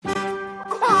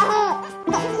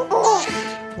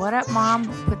What up, Mom?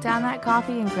 Put down that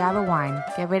coffee and grab a wine.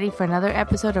 Get ready for another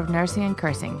episode of Nursing and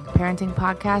Cursing, a parenting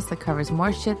podcast that covers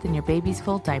more shit than your baby's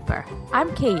full diaper.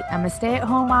 I'm Kate. I'm a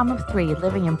stay-at-home mom of 3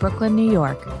 living in Brooklyn, New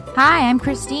York. Hi, I'm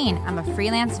Christine. I'm a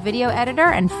freelance video editor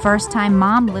and first-time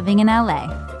mom living in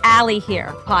LA. Allie here,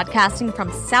 podcasting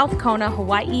from South Kona,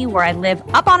 Hawaii, where I live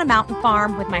up on a mountain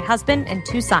farm with my husband and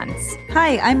 2 sons.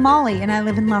 Hi, I'm Molly, and I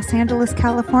live in Los Angeles,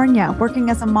 California, working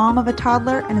as a mom of a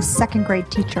toddler and a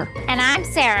second-grade teacher. And I'm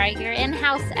Sarah, your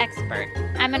in-house expert.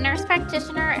 I'm a nurse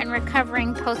practitioner and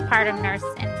recovering postpartum nurse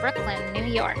in Brooklyn, New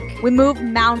York. We move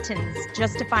mountains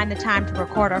just to find the time to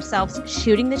record ourselves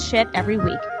shooting the shit every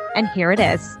week. And here it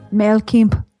is. Mel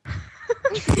Kimp.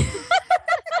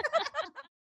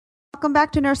 Welcome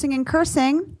back to Nursing and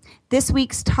Cursing. This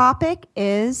week's topic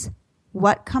is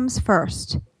what comes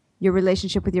first, your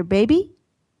relationship with your baby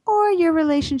or your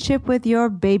relationship with your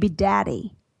baby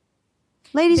daddy?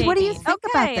 Ladies, what do you think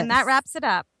about this? And that wraps it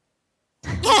up.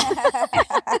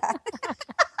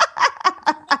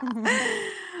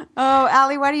 Oh,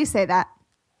 Allie, why do you say that?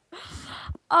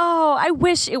 Oh, I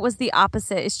wish it was the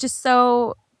opposite. It's just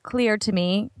so clear to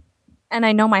me. And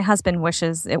I know my husband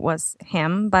wishes it was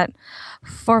him, but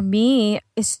for me,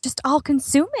 it's just all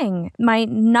consuming. My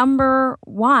number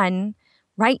one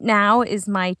right now is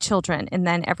my children, and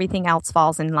then everything else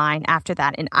falls in line after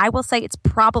that. And I will say it's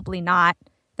probably not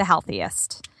the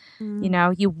healthiest. You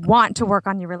know, you want to work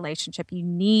on your relationship. You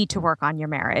need to work on your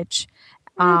marriage.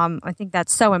 I think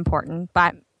that's so important,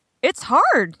 but it's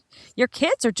hard. Your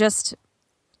kids are just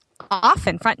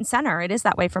often front and center. It is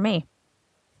that way for me.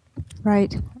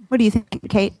 Right. What do you think,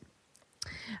 Kate?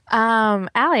 Allie,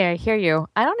 I hear you.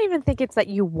 I don't even think it's that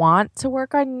you want to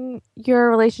work on your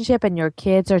relationship and your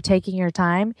kids are taking your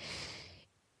time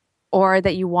or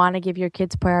that you want to give your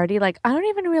kids priority. Like, I don't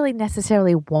even really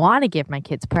necessarily want to give my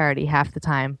kids priority half the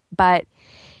time. But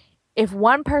if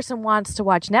one person wants to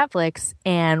watch Netflix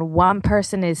and one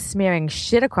person is smearing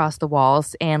shit across the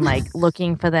walls and like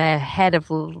looking for the head of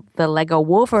the Lego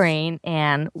Wolverine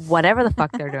and whatever the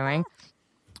fuck they're doing,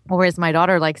 or as my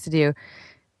daughter likes to do,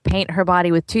 paint her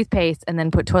body with toothpaste and then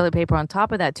put toilet paper on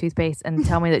top of that toothpaste and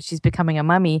tell me that she's becoming a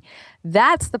mummy,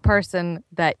 that's the person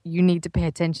that you need to pay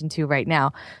attention to right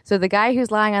now. So the guy who's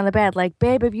lying on the bed like,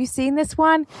 babe, have you seen this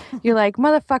one? You're like,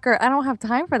 motherfucker, I don't have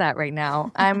time for that right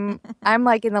now. I'm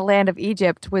like in the land of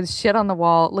Egypt with shit on the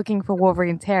wall looking for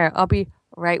Wolverine's hair. I'll be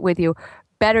right with you.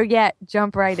 Better yet,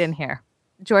 jump right in here.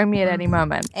 Join me at any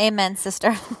moment. Amen,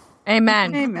 sister.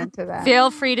 Amen. Amen to that.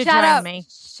 Feel free to join me.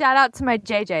 Shout out to my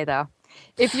JJ though.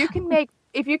 If you can make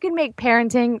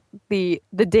parenting the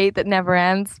date that never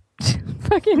ends,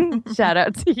 fucking shout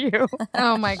out to you.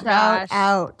 Oh my Shout gosh.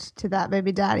 out to that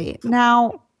baby daddy.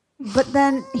 Now, but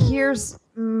then here's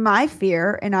my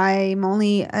fear, and I'm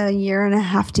only a year and a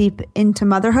half deep into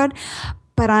motherhood,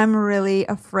 but I'm really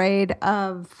afraid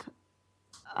of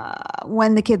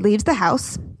when the kid leaves the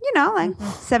house, you know, like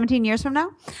 17 years from now.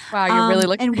 Wow, you're really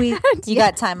looking and we You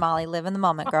got time, Molly. Live in the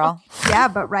moment, girl. Yeah,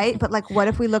 but like what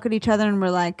if we look at each other and we're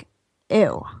like,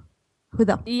 ew, who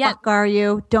the fuck are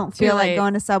you? Don't feel like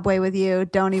going to Subway with you.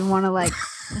 Don't even want to like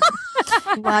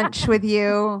lunch with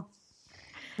you.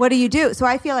 What do you do? So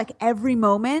I feel like every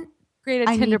moment Create a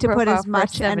I Tinder need to put profile as for a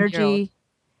much 7-year-old. energy.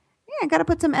 Yeah, I got to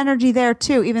put some energy there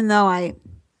too, even though I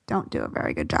don't do a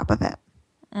very good job of it.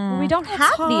 We don't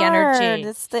have the energy.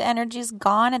 The energy's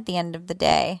gone at the end of the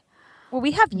day. Well,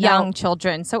 we have young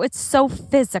children, so it's so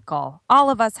physical. All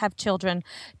of us have children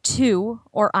 2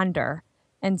 or under.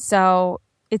 And so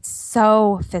it's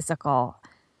so physical,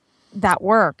 that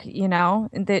work, you know,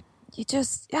 and that you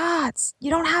just, you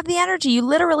don't have the energy. You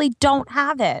literally don't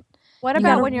have it. What You about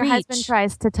gotta when your reach. husband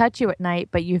tries to touch you at night,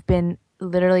 but you've been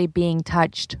literally being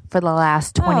touched for the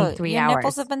last 23 your hours?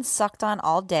 nipples have been sucked on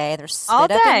all day. There's spit All up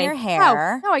day. in your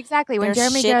hair. No, exactly. When There's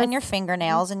Jeremy shit goes, in your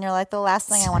fingernails, and you're like, the last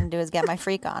thing I want to do is get my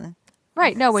freak on.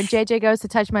 right? No, when JJ goes to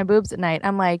touch my boobs at night,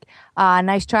 I'm like,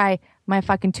 nice try. My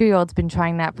fucking 2-year-old's been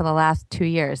trying that for the last 2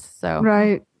 years. So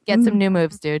Right. get some new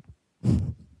moves, dude.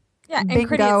 Yeah, and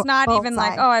Bingo, Critty, it's not even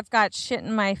bullseye. like, oh, I've got shit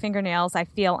in my fingernails, I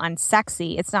feel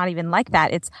unsexy. It's not even like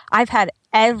that. It's I've had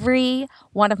every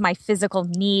one of my physical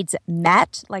needs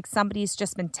met. Like somebody's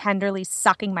just been tenderly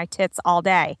sucking my tits all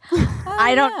day.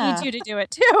 I don't need you to do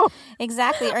it too.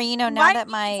 Exactly. Or, you know, now that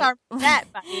my... needs are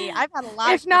met, buddy. I've had a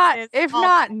lot If of not, kisses if all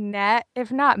not day. net,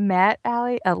 if not met,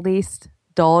 Allie, at least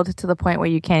dulled to the point where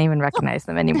you can't even recognize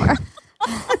them anymore.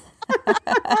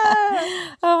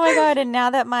 Oh my God. And now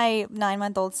that my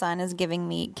 9-month-old son is giving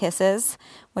me kisses,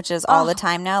 which is all the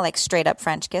time now, like straight up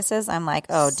French kisses, I'm like,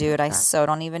 oh, dude, I so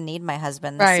don't even need my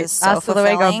husband. This is so Hasta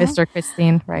luego, fulfilling. Mr.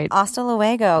 Christine. Right. Hasta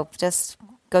luego. Just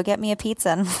go get me a pizza.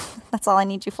 And that's all I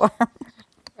need you for.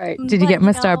 Right. Did you get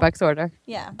my Starbucks order?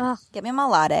 Yeah. Get me my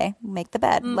latte. Make the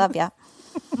bed. Love ya.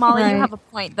 Molly, you have a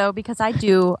point though, because I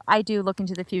do look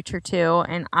into the future too,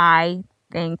 and I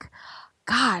think,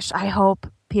 gosh, I hope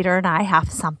Peter and I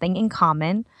have something in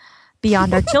common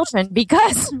beyond our children,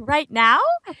 because right now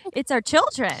it's our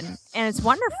children and it's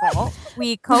wonderful.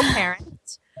 We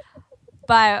co-parent,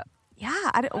 but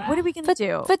yeah, what are we gonna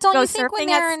do? But don't Go you think when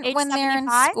they're in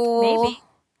school, maybe.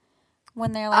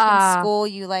 When they're like in school,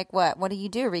 you like what? What do you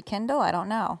do? Rekindle? I don't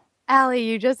know. Allie,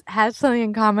 you just had something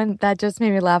in common that just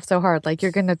made me laugh so hard. Like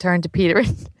you're going to turn to Peter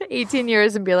in 18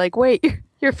 years and be like, wait,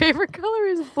 your favorite color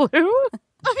is blue?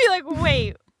 I'll be like,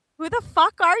 wait, who the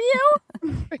fuck are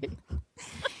you?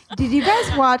 Did you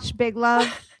guys watch Big Love?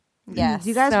 Yes. Do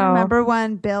you guys remember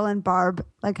when Bill and Barb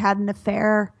like had an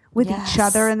affair with each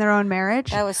other in their own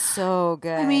marriage? That was so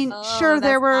good. I mean, sure,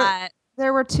 there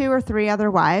were 2 or 3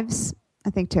 other wives. I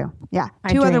think 2. Yeah,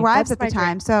 2 other wives at the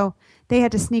time. So they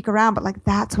had to sneak around, but like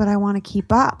that's what I want to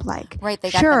keep up. Like, right, they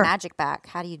got the magic back.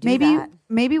 How do you do that?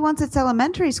 Maybe once it's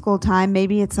elementary school time,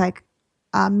 maybe it's like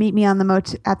meet me on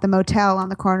the at the motel on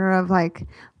the corner of like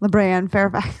La Brea and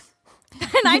Fairfax. And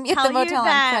I tell the motel you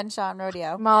that on Crenshaw and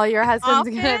Rodeo. Molly, your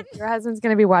husband's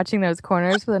gonna be watching those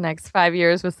corners for the next 5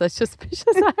 years with such suspicious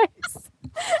eyes.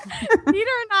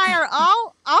 Peter and I are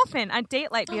all often on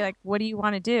date night be like, what do you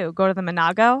want to do? Go to the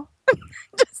Monago?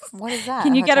 What is that?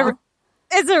 Can you get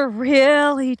it's a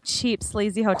really cheap,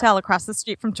 sleazy hotel across the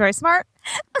street from Choice Mart.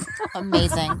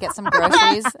 Amazing. Get some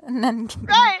groceries and then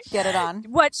get it on.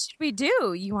 What should we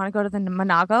do? You want to go to the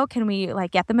Monago? Can we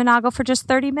like get the Monago for just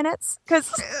 30 minutes? Because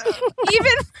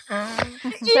even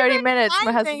 30 minutes,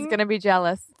 my husband's going to be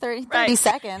jealous. 30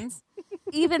 seconds.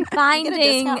 Even Get a finding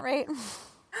discount rate.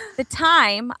 the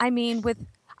time, I mean,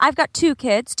 I've got 2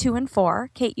 kids, 2 and 4.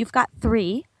 Kate, you've got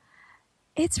 3.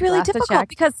 It's really difficult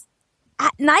because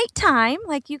at nighttime,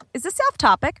 is this off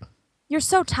topic? You're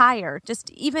so tired.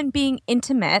 Just even being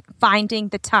intimate, finding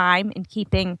the time and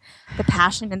keeping the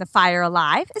passion and the fire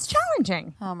alive is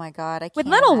challenging. Oh my God. I can't with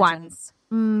little imagine.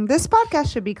 ones. This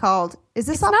podcast should be called, is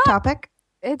this off topic?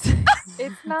 It's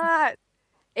not.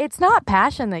 It's not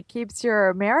passion that keeps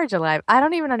your marriage alive. I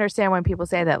don't even understand when people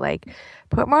say that, like,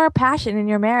 put more passion in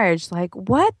your marriage. Like,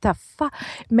 what the fuck?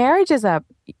 Marriage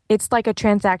it's like a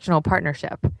transactional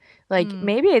partnership. Like,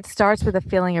 maybe it starts with a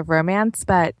feeling of romance,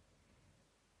 but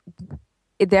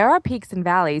there are peaks and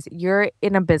valleys. You're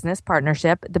in a business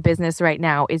partnership. The business right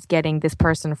now is getting this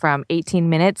person from 18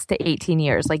 minutes to 18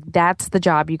 years. Like, that's the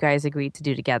job you guys agreed to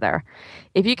do together.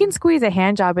 If you can squeeze a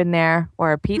hand job in there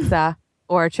or a pizza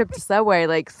or a trip to Subway,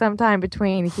 like sometime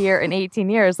between here and 18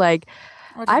 years, like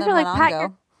I feel like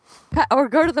or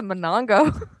go to the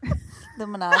Monongo. The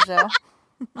Monago.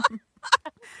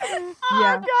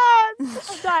 Oh God,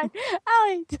 I'm dying.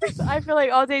 Allie, I feel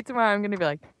like all day tomorrow I'm gonna be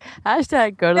like,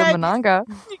 hashtag go to the Monongo.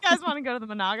 You guys want to go to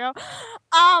the Monago?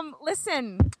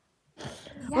 Listen.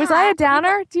 Yeah. Was I a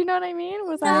downer? Do you know what I mean?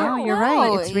 No, you're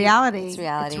right. It's reality.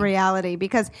 It's reality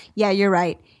because you're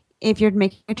right. If you're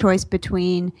making a choice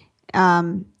between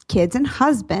kids and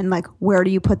husband, like where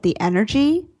do you put the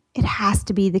energy? It has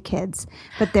to be the kids,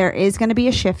 but there is going to be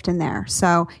a shift in there.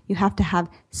 So you have to have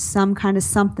some kind of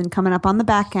something coming up on the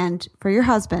back end for your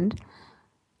husband.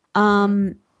 But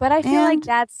I feel like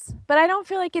but I don't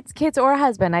feel like it's kids or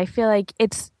husband. I feel like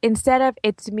instead of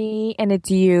it's me and it's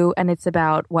you and it's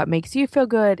about what makes you feel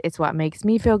good, it's what makes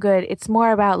me feel good. It's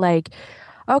more about like,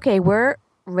 okay, we're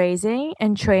raising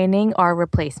and training our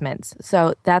replacements.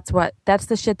 So that's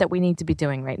the shit that we need to be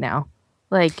doing right now.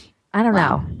 Like, I don't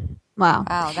know. Wow.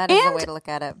 That is the way to look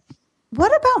at it.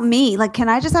 What about me? Like, can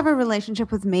I just have a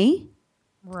relationship with me?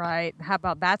 Right. How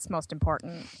about that's most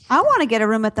important? I want to get a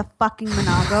room at the fucking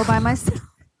Monago by myself.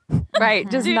 Right.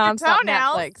 Just nonstop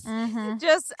Netflix. Mm-hmm.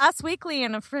 Just Us Weekly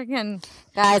and a friggin'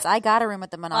 Guys, I got a room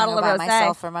at the Monago by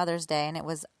myself for Mother's Day, and it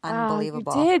was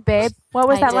unbelievable. You did, babe. What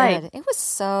was that like? It was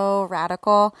so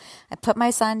radical. I put my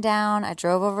son down. I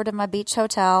drove over to my beach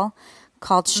hotel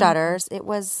called Shutters. It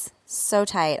was so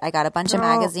tight. I got a bunch of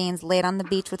magazines, laid on the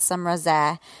beach with some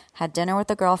rosé, had dinner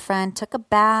with a girlfriend, took a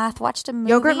bath, watched a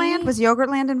movie. Yogurtland? Was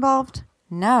Yogurtland involved?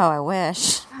 No, I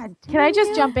wish. Can I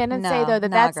just jump in and say, though,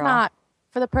 that's not,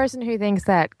 for the person who thinks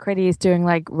that Critty is doing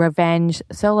like revenge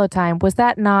solo time, was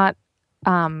that not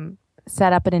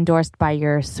set up and endorsed by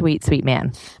your sweet, sweet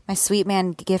man? My sweet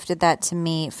man gifted that to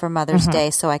me for Mother's Day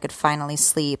so I could finally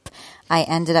sleep. I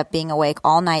ended up being awake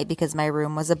all night because my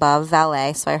room was above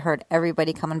valet, so I heard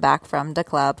everybody coming back from the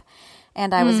club.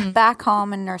 And I was back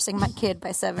home and nursing my kid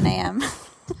by 7 a.m. 7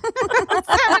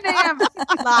 a.m.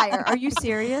 Liar. Are you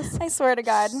serious? I swear to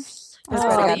God.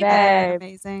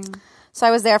 Amazing. So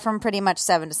I was there from pretty much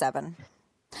 7 to 7.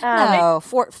 No,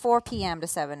 4 p.m. to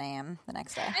 7 a.m. the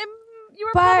next day. You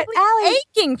were But, probably Allie-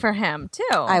 aching for him too.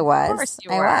 I was. Of course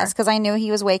you I were. was because I knew he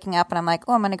was waking up, and I'm like,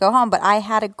 oh, I'm going to go home. But I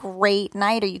had a great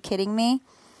night. Are you kidding me?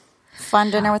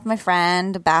 Fun dinner with my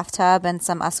friend, a bathtub, and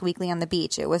some Us Weekly on the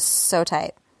beach. It was so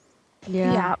tight.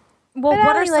 Yeah. Well, But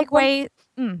what are Allie, some like, when-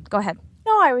 ways? Go ahead.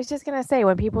 No, I was just gonna say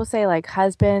when people say like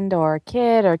husband or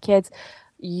kid or kids,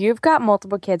 you've got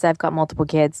multiple kids, I've got multiple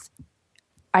kids.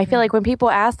 I feel like when people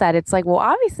ask that, it's like, well,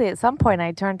 obviously at some point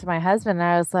I turned to my husband and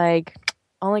I was like,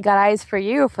 only got eyes for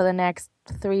you for the next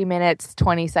 3 minutes,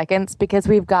 20 seconds because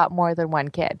we've got more than one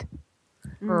kid.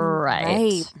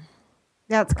 Right.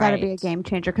 That's got to be a Right. game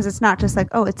changer because it's not just like,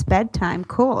 oh, it's bedtime.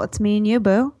 Cool. It's me and you,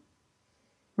 boo.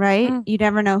 Right? You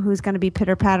never know who's going to be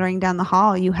pitter-pattering down the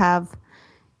hall. You have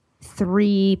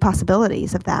 3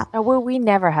 possibilities of that. Oh, well, we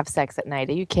never have sex at night.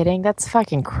 Are you kidding? That's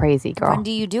fucking crazy, girl. When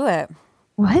do you do it?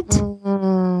 What?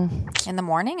 In the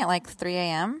morning at like 3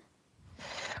 a.m.?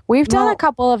 We've done Well- a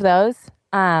couple of those.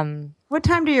 What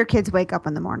time do your kids wake up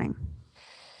in the morning?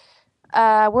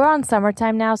 We're on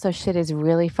summertime now, so shit is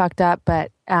really fucked up.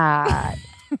 But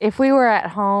if we were at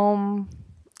home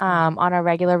on a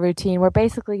regular routine, we're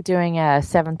basically doing a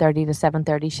 7:30 to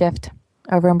 7:30 shift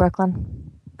over in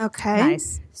Brooklyn. Okay.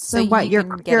 Nice. So what, you you're-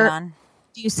 can get you're- it on.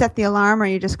 Do you set the alarm or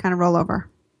you just kind of roll over?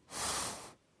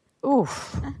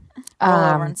 Oof. Roll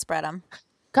over and spread them.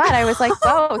 God, I was like,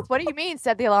 both. What do you mean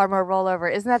set the alarm or roll over?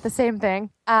 Isn't that the same thing?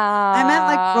 I meant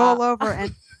like roll over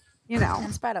and, you know.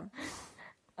 And spread them.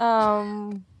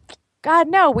 God,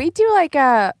 no, we do like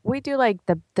the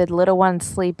little ones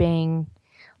sleeping.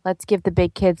 Let's give the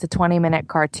big kids a 20-minute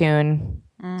cartoon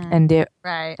and do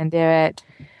it.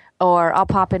 Or I'll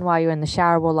pop in while you're in the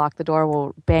shower. We'll lock the door.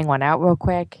 We'll bang one out real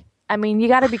quick. I mean, you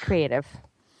got to be creative.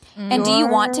 And do you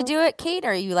want to do it, Kate? Or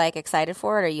are you like excited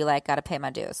for it? Or are you like, got to pay my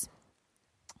dues?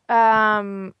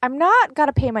 I'm not got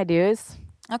to pay my dues.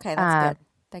 Okay, that's good.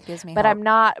 That gives me But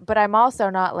hope. I'm also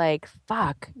not like,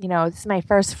 fuck, this is my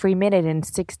first free minute in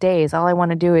 6 days. All I want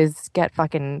to do is get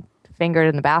fucking fingered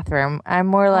in the bathroom. I'm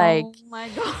more like, Oh my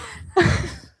god.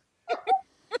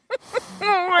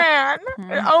 Man,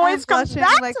 it always I'm comes blushing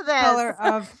back like to this. color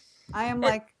of, I am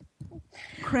like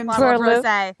crimson. Bottle of Twirl.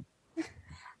 rosé.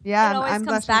 Yeah, It always I'm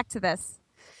comes blushing. back to this.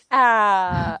 We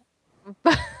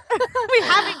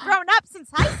haven't grown up since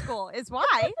high school, is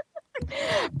why.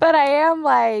 but I am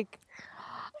like,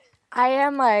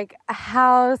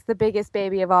 how's the biggest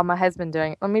baby of all my husband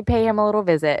doing? Let me pay him a little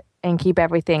visit and keep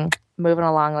everything moving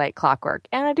along like clockwork.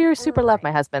 And I do super love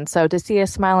my husband. So to see a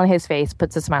smile on his face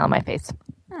puts a smile on my face.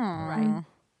 Right.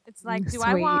 It's like, do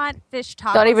I Sweet. want fish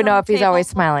tacos? Don't even on know the if he's table always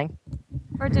smiling.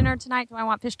 for dinner tonight? Do I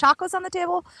want fish tacos on the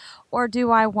table, or do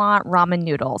I want ramen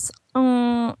noodles?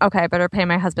 Okay, I better pay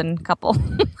my husband a couple.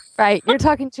 Right. You're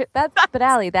talking, but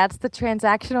Allie, that's the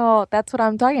transactional, that's what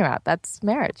I'm talking about. That's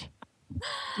marriage.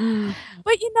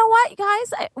 But you know what,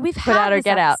 guys? We've Put had out or this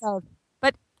get out. episode.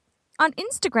 But on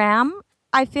Instagram,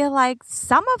 I feel like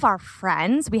some of our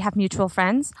friends, we have mutual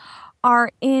friends,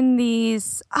 are in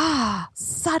these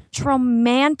such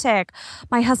romantic,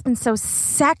 my husband's so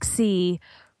sexy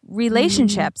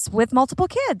relationships with multiple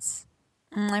kids.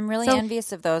 I'm really So-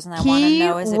 envious of those, and I want to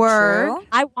know, is it Keyword. true?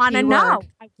 I want to Keyword. know.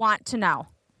 I want to know.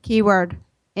 Keyword,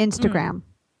 Instagram.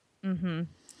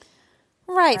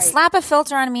 Right. Slap a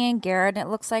filter on me and Garrett, and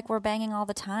it looks like we're banging all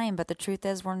the time, but the truth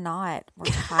is we're not. We're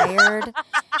tired.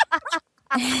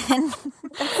 And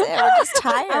that's it. We're just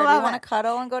tired. We love want to it.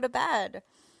 cuddle and go to bed.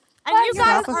 And you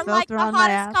guys slap a are like the filter on my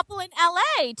hottest ass. couple in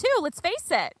LA, too. Let's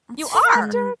face it. You are.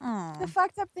 The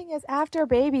fucked up thing is after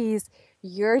babies,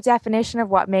 your definition of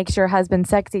what makes your husband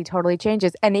sexy totally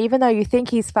changes. And even though you think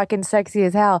he's fucking sexy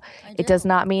as hell, it does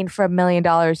not mean for $1 million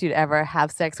you'd ever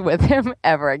have sex with him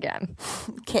ever again.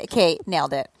 Kate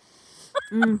nailed it.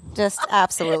 Just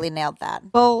absolutely nailed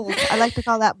that. Bulls. I like to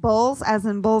call that bulls as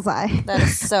in bullseye. That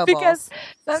is so Because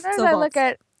balls. sometimes So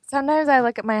I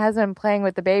look at my husband playing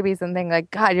with the babies and think like,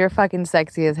 God, you're fucking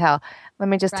sexy as hell. Let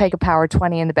me just take a power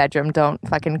 20 in the bedroom. Don't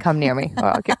fucking come near me.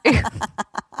 Oh, okay.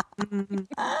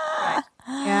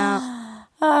 Yeah.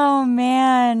 Oh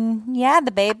man, yeah.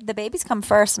 The babies come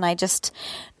first, and I just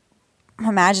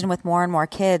imagine with more and more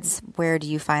kids, where do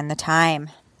you find the time?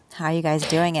 How are you guys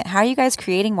doing it? How are you guys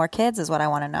creating more kids? Is what I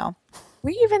want to know.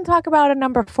 We even talk about a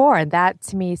number 4, and that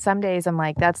to me, some days I'm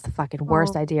like, that's the fucking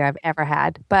worst idea I've ever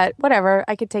had. But whatever,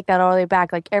 I could take that all the way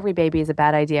back. Like every baby is a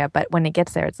bad idea, but when it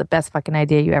gets there, it's the best fucking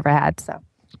idea you ever had. So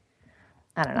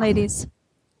I don't know. Ladies,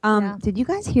 did you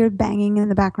guys hear banging in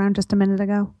the background just a minute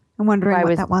ago? I'm wondering Why what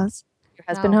was- that was. Your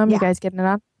husband home? Yeah. You guys getting it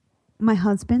on? My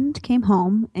husband came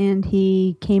home and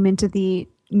he came into the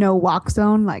no walk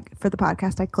zone. Like for the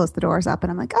podcast, I closed the doors up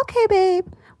and I'm like, okay, babe,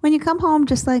 when you come home,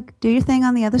 just like do your thing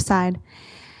on the other side.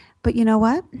 But you know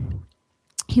what?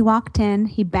 He walked in,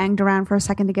 he banged around for a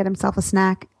second to get himself a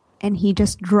snack, and he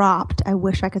just dropped. I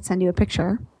wish I could send you a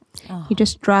picture. Oh. He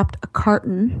just dropped a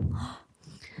carton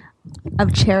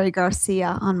of Cherry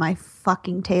Garcia on my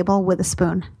fucking table with a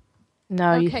spoon.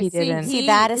 No, he didn't. See,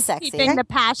 that is sexy. Keeping the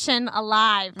passion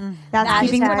alive. That's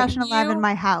keeping the passion alive in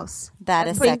my house.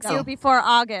 That's putting you before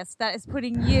August. That is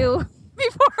putting you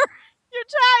before your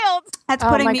child. That's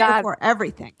putting me before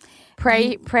everything.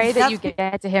 Pray that you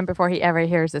get to him before he ever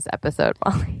hears this episode,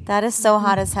 Molly. That is so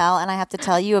hot as hell. And I have to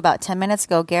tell you, about 10 minutes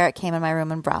ago, Garrett came in my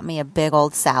room and brought me a big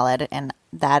old salad. And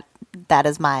that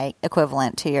is my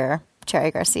equivalent to your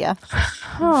Cherry Garcia.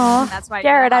 Oh, that's why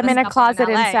Garrett, I'm in a closet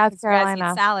in South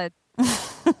Carolina. Salad.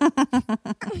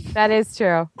 That is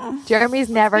true. Jeremy's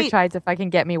never tried to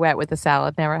fucking get me wet with a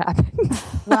salad. Never happened.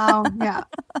 Wow. Yeah.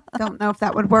 Don't know if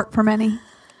that would work for many.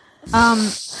 All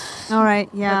right.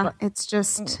 Yeah. It's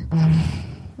just.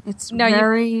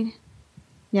 Very.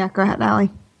 Yeah. Go ahead,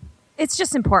 Allie. It's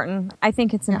just important. I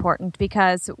think it's important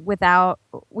because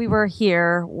we were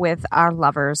here with our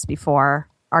lovers before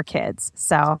our kids.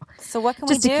 So what can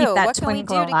we do? Keep that what can we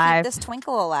do to keep this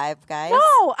twinkle alive, guys?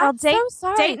 No, I'm so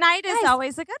sorry. Date night is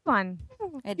always a good one.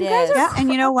 It is. Yeah,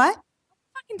 and you know what?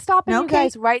 Fucking stopping you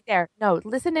guys right there. No,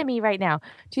 listen to me right now.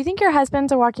 Do you think your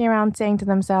husbands are walking around saying to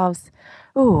themselves,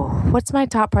 "Ooh, what's my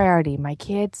top priority? My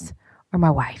kids or my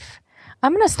wife?"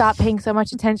 I'm going to stop paying so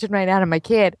much attention right now to my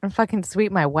kid and fucking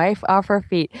sweep my wife off her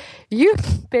feet. You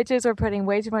bitches are putting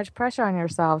way too much pressure on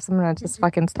yourselves. I'm going to just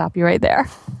fucking stop you right there.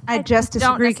 I just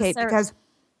disagree, Kate, because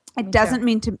it doesn't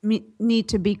need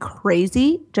to be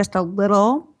crazy. Just a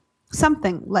little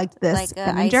something like this, like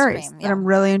Ben and Jerry's, that I'm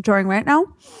really enjoying right now.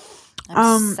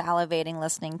 I'm salivating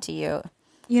listening to you.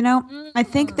 You know, I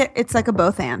think that it's like a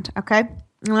both and, okay?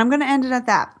 And I'm going to end it at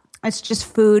that. It's just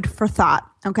food for thought,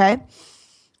 okay?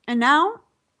 And now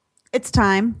it's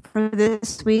time for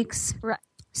this week's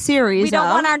series. We don't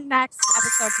want our next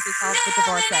episode to be called The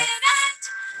Divorcee.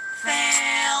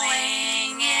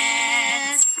 Failing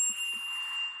it.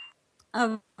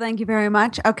 Oh, thank you very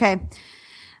much. Okay.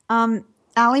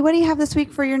 Allie, what do you have this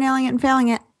week for your nailing it and failing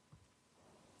it?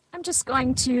 I'm just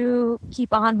going to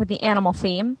keep on with the animal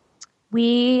theme.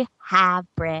 We have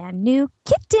brand new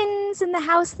kittens in the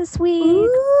house this week.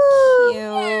 Ooh,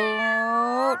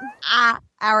 cute.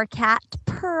 Our cat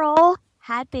Pearl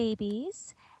had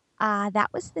babies. That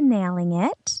was the nailing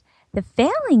it. The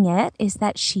failing it is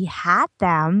that she had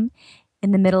them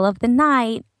in the middle of the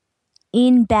night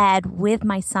in bed with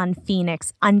my son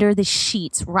Phoenix under the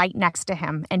sheets right next to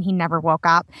him, and he never woke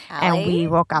up. Allie? And we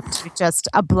woke up to just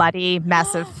a bloody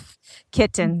mess of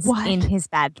kittens in his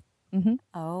bed. Mm-hmm.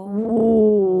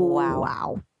 Oh,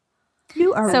 wow.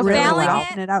 You are really failing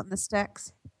roughing it out in the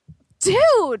sticks.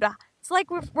 Dude, it's like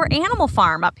we're Animal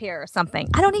Farm up here or something.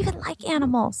 I don't even like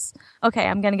animals. Okay,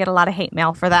 I'm going to get a lot of hate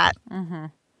mail for that. Mm-hmm.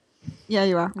 Yeah,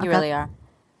 you are. You really are.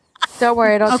 Don't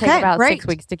worry, it'll take about 6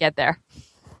 weeks to get there.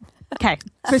 Okay.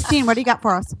 Christine, what do you got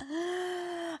for us?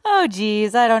 Oh,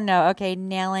 geez. I don't know. Okay,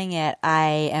 nailing it.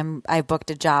 I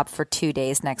booked a job for 2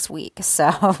 days next week.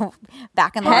 So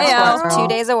back in the workforce, 2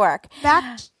 days of work.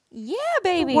 Back. Yeah,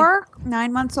 baby. Work,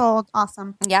 9 months old.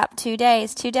 Awesome. Yep, 2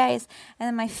 days. And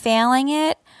then my failing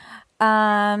it.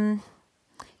 Crap.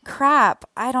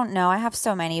 I don't know. I have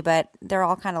so many, but they're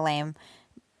all kind of lame.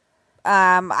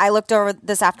 I looked over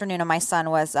this afternoon and my son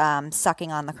was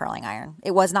sucking on the curling iron.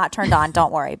 It was not turned on,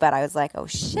 don't worry, but I was like, oh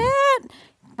shit.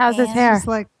 How's his hair?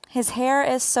 His hair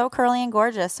is so curly and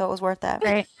gorgeous, so it was worth it.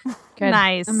 Great. Good.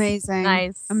 Nice.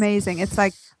 Amazing. It's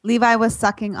like Levi was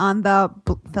sucking on the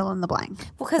fill in the blank.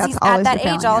 Well, because he's at that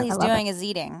age, all he's doing is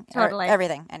eating. Totally.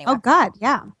 Everything, anyway. Oh, God,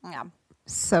 yeah. Yeah.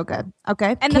 So good.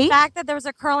 Okay. And Kate? the fact that there's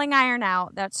a curling iron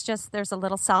out, that's just, there's a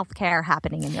little self-care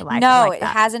happening in your life. No, it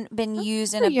hasn't been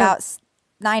used in about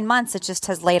 9 months. It just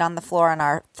has laid on the floor in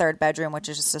our third bedroom, which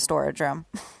is just a storage room.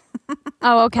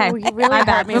 Oh, okay. Oh, you really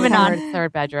hurt me with our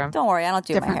third bedroom. Don't worry, I don't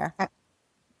do my hair.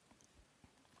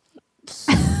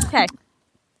 Okay.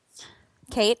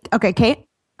 Kate? Okay, Kate?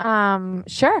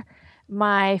 Sure.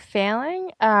 My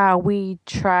failing,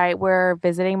 we're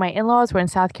visiting my in-laws. We're in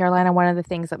South Carolina. One of the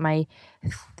things that my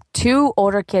two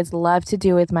older kids love to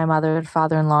do with my mother and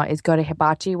father-in-law is go to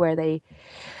hibachi, where they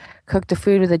cook the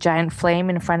food with a giant flame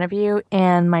in front of you.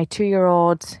 And my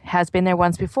 2-year-old has been there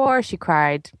once before. She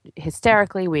cried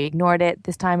hysterically. We ignored it.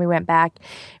 This time we went back.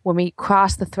 When we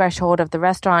crossed the threshold of the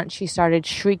restaurant, she started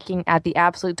shrieking at the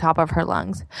absolute top of her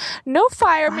lungs, "No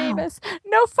fire, Mavis!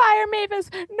 No fire, Mavis!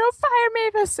 No fire,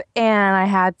 Mavis!" And I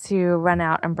had to run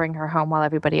out and bring her home while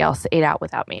everybody else ate out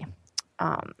without me.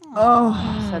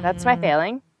 So that's my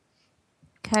failing.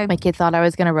 Okay. My kid thought I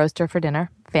was going to roast her for dinner,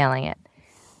 failing it.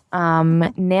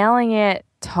 Nailing it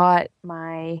taught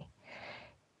my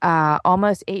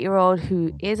almost 8-year-old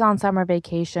who is on summer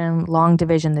vacation long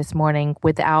division this morning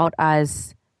without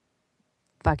us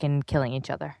fucking killing each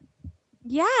other.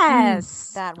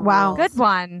 Yes. That Wow. rules. Good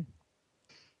one.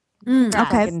 Okay.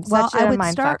 Fucking Well, such a I would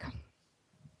mindfuck. start.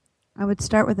 I would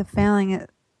start with a failing it.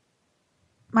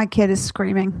 My kid is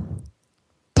screaming.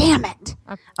 Damn it.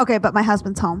 Okay, but my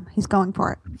husband's home. He's going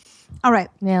for it. All right.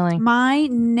 Nailing. My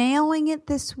nailing it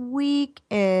this week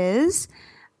is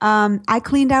I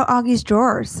cleaned out Augie's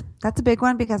drawers. That's a big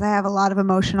one because I have a lot of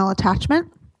emotional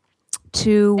attachment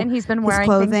to And he's been his wearing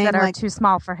clothing, things that are like- too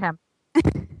small for him.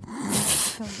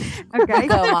 Okay.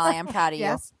 Go, Molly. I'm proud of you.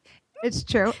 Yes, it's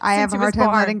true. I have Since a he was hard time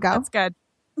born. letting go. That's good.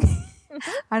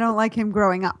 I don't like him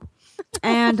growing up.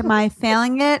 And my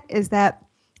failing it is that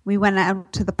we went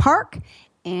out to the park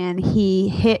and he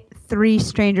hit 3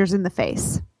 strangers in the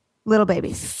face. Little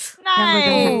babies. Younger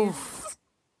than him. Nice.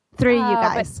 3, you but-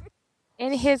 guys.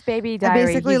 In his baby diary,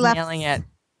 basically he's left- nailing it.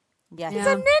 Yeah. He's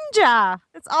a ninja.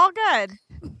 It's all good.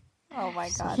 Oh my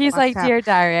God. He's like, Fucked up. dear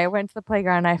diary, I went to the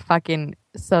playground. I fucking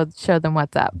showed them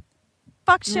what's up.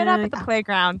 Fuck shit up Yeah. at the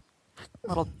playground.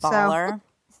 Little baller.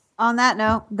 On that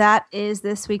note, that is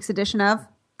this week's edition of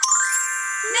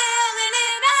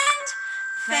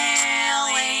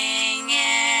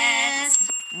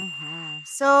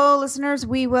So, listeners,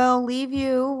 we will leave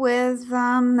you with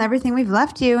everything we've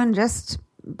left you and just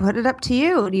put it up to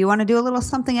you. Do you want to do a little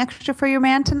something extra for your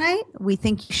man tonight? We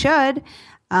think you should,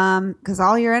 because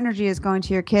all your energy is going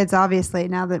to your kids, obviously.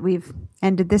 Now that we've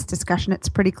ended this discussion, it's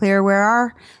pretty clear where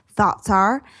our thoughts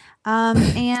are.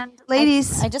 And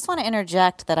ladies, I just want to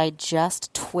interject that I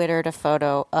just Twittered a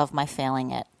photo of my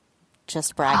failing it.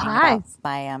 Just bragging about Nice.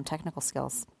 my technical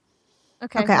skills.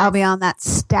 Okay. okay, I'll be on that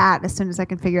stat as soon as I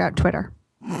can figure out Twitter.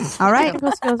 All right.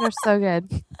 Technical skills are so good.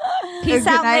 Peace Good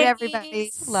out, night, ladies.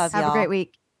 everybody. Love Have y'all. a great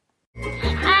week.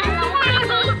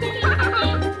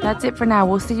 That's it for now.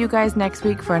 We'll see you guys next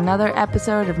week for another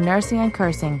episode of Nursing and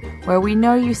Cursing, where we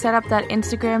know you set up that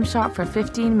Instagram shot for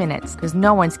 15 minutes because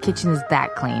no one's kitchen is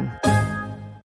that clean.